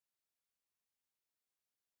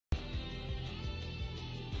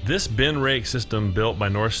This bin rake system built by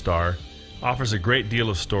Northstar offers a great deal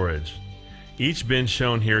of storage. Each bin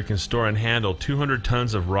shown here can store and handle 200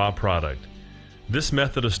 tons of raw product. This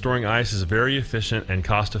method of storing ice is very efficient and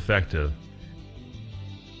cost-effective.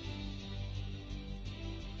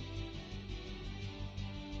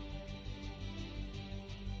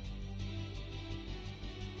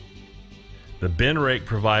 The bin rake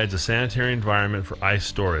provides a sanitary environment for ice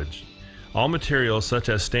storage. All materials such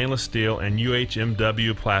as stainless steel and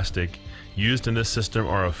UHMW plastic used in this system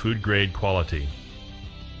are of food-grade quality.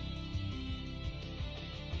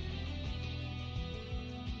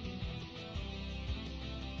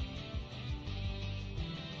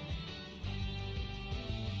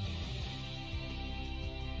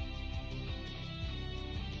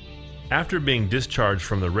 After being discharged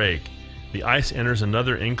from the rake, the ice enters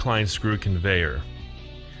another inclined screw conveyor.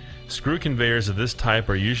 Screw conveyors of this type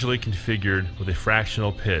are usually configured with a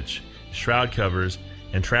fractional pitch, shroud covers,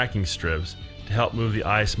 and tracking strips to help move the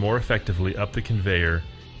ice more effectively up the conveyor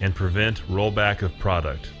and prevent rollback of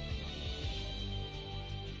product.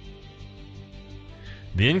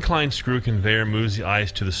 The inclined screw conveyor moves the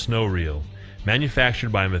ice to the snow reel,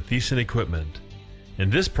 manufactured by Matheson Equipment. In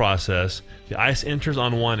this process, the ice enters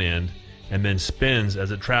on one end and then spins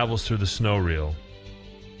as it travels through the snow reel.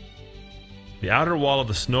 The outer wall of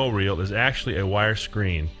the snow reel is actually a wire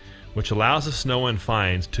screen, which allows the snow and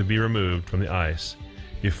fines to be removed from the ice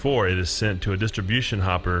before it is sent to a distribution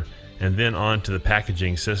hopper and then on to the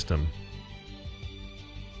packaging system.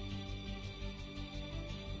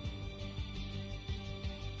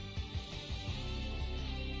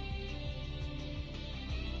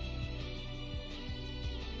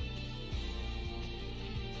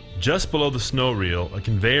 Just below the snow reel, a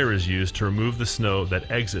conveyor is used to remove the snow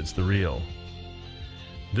that exits the reel.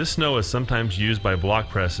 This snow is sometimes used by block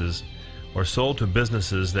presses or sold to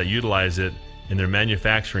businesses that utilize it in their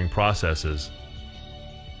manufacturing processes.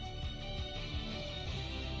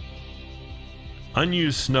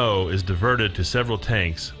 Unused snow is diverted to several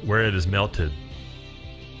tanks where it is melted.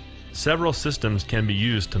 Several systems can be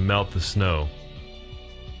used to melt the snow.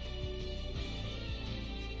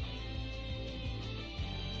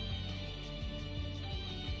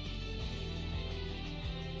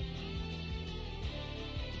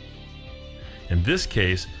 In this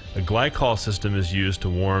case, a glycol system is used to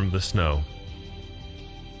warm the snow.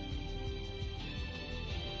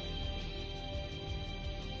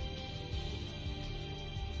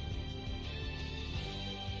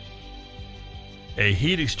 A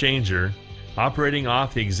heat exchanger, operating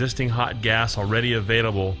off the existing hot gas already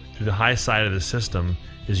available through the high side of the system,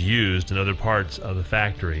 is used in other parts of the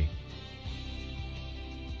factory.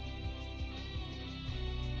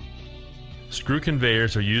 Screw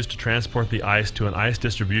conveyors are used to transport the ice to an ice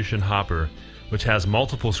distribution hopper, which has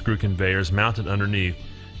multiple screw conveyors mounted underneath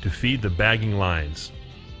to feed the bagging lines.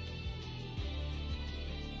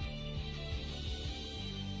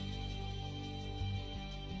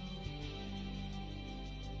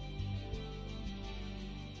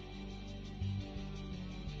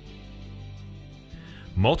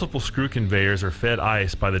 Multiple screw conveyors are fed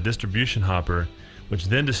ice by the distribution hopper, which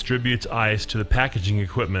then distributes ice to the packaging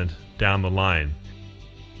equipment down the line.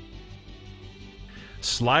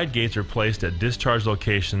 Slide gates are placed at discharge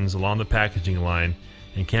locations along the packaging line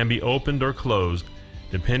and can be opened or closed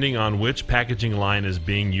depending on which packaging line is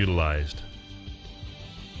being utilized.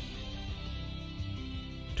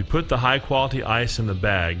 To put the high-quality ice in the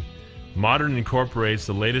bag, Modern incorporates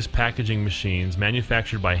the latest packaging machines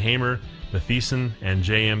manufactured by Hamer, Matheson, and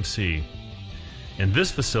JMC. In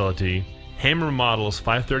this facility, Hamer models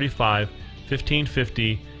 535,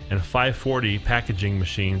 1550, and 540 packaging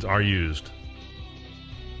machines are used.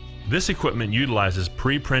 This equipment utilizes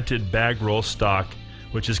pre-printed bag roll stock,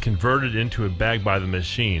 which is converted into a bag by the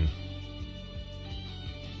machine.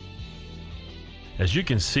 As you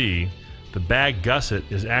can see, the bag gusset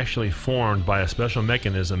is actually formed by a special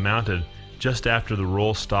mechanism mounted just after the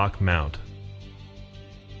roll stock mount.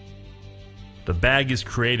 The bag is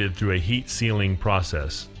created through a heat sealing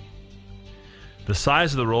process. The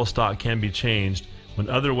size of the roll stock can be changed when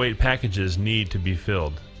other weight packages need to be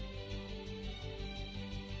filled.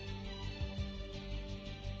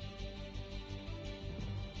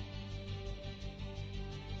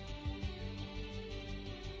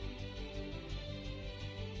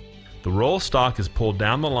 The roll stock is pulled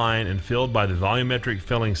down the line and filled by the volumetric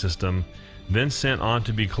filling system, then sent on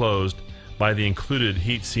to be closed by the included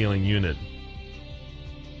heat sealing unit.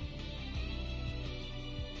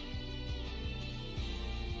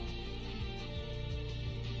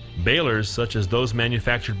 Balers, such as those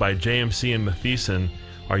manufactured by JMC and Matheson,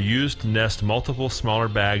 are used to nest multiple smaller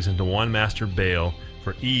bags into one master bale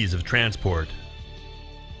for ease of transport.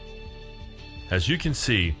 As you can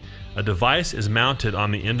see, a device is mounted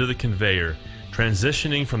on the end of the conveyor,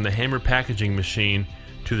 transitioning from the hammer packaging machine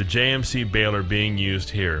to the JMC baler being used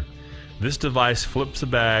here. This device flips the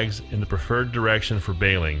bags in the preferred direction for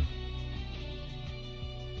baling.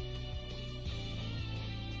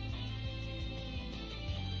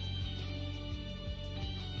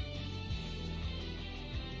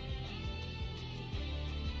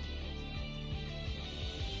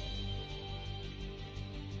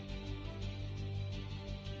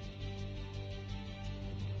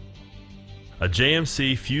 A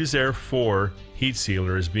JMC Fusair 4 heat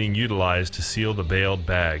sealer is being utilized to seal the baled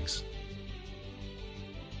bags.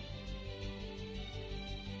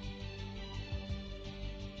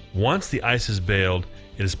 Once the ice is baled,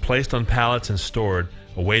 it is placed on pallets and stored,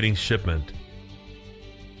 awaiting shipment.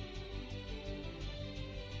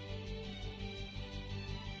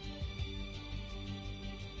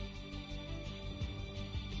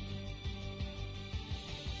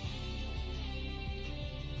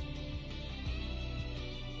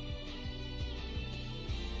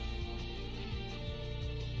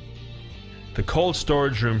 The cold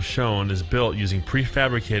storage room shown is built using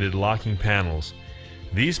prefabricated locking panels.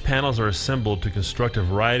 These panels are assembled to construct a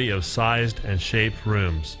variety of sized and shaped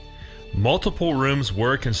rooms. Multiple rooms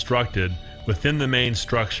were constructed within the main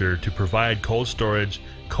structure to provide cold storage,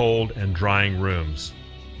 cold and drying rooms.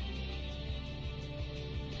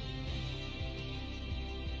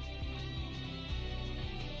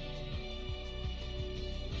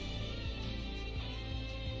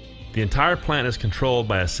 The entire plant is controlled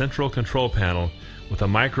by a central control panel with a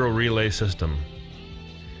micro relay system.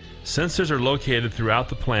 Sensors are located throughout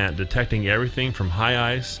the plant, detecting everything from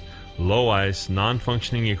high ice, low ice,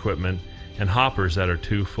 non-functioning equipment, and hoppers that are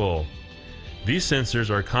too full. These sensors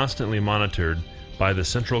are constantly monitored by the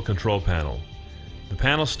central control panel. The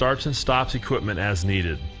panel starts and stops equipment as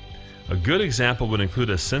needed. A good example would include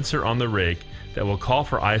a sensor on the rake that will call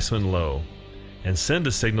for ice when low, and send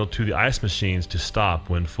a signal to the ice machines to stop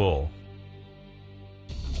when full.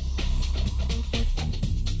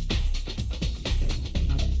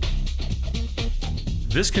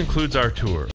 This concludes our tour.